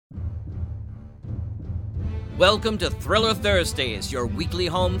Welcome to Thriller Thursdays, your weekly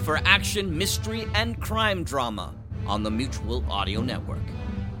home for action, mystery, and crime drama on the Mutual Audio Network.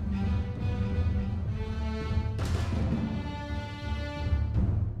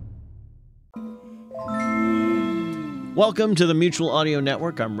 Welcome to the Mutual Audio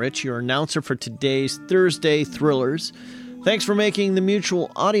Network. I'm Rich, your announcer for today's Thursday Thrillers. Thanks for making the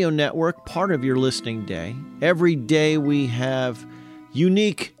Mutual Audio Network part of your listening day. Every day we have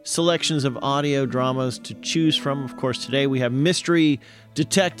unique selections of audio dramas to choose from. Of course, today we have mystery,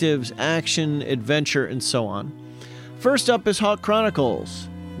 detectives, action, adventure, and so on. First up is Hawk Chronicles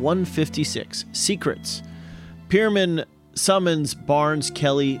 156, Secrets. Pierman summons Barnes,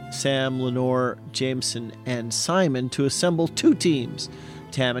 Kelly, Sam, Lenore, Jameson, and Simon to assemble two teams.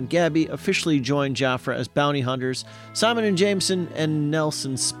 Tam and Gabby officially join Jafra as bounty hunters. Simon and Jameson and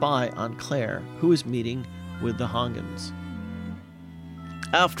Nelson spy on Claire, who is meeting with the Hongans.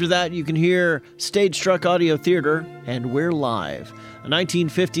 After that, you can hear Stage Struck Audio Theater and We're Live. A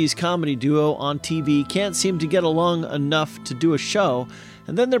 1950s comedy duo on TV can't seem to get along enough to do a show,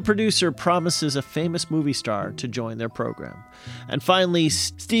 and then their producer promises a famous movie star to join their program. And finally,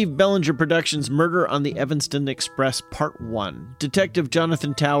 Steve Bellinger Productions' Murder on the Evanston Express Part 1. Detective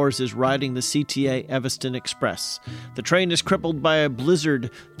Jonathan Towers is riding the CTA Evanston Express. The train is crippled by a blizzard,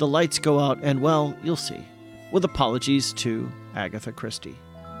 the lights go out, and well, you'll see. With apologies to Agatha Christie.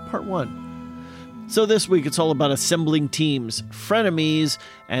 Part 1. So this week it's all about assembling teams, frenemies,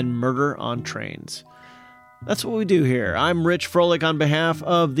 and murder on trains. That's what we do here. I'm Rich Froelich on behalf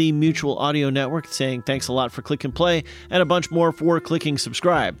of the Mutual Audio Network, saying thanks a lot for click and play, and a bunch more for clicking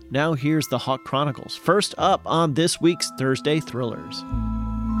subscribe. Now here's the Hawk Chronicles. First up on this week's Thursday Thrillers.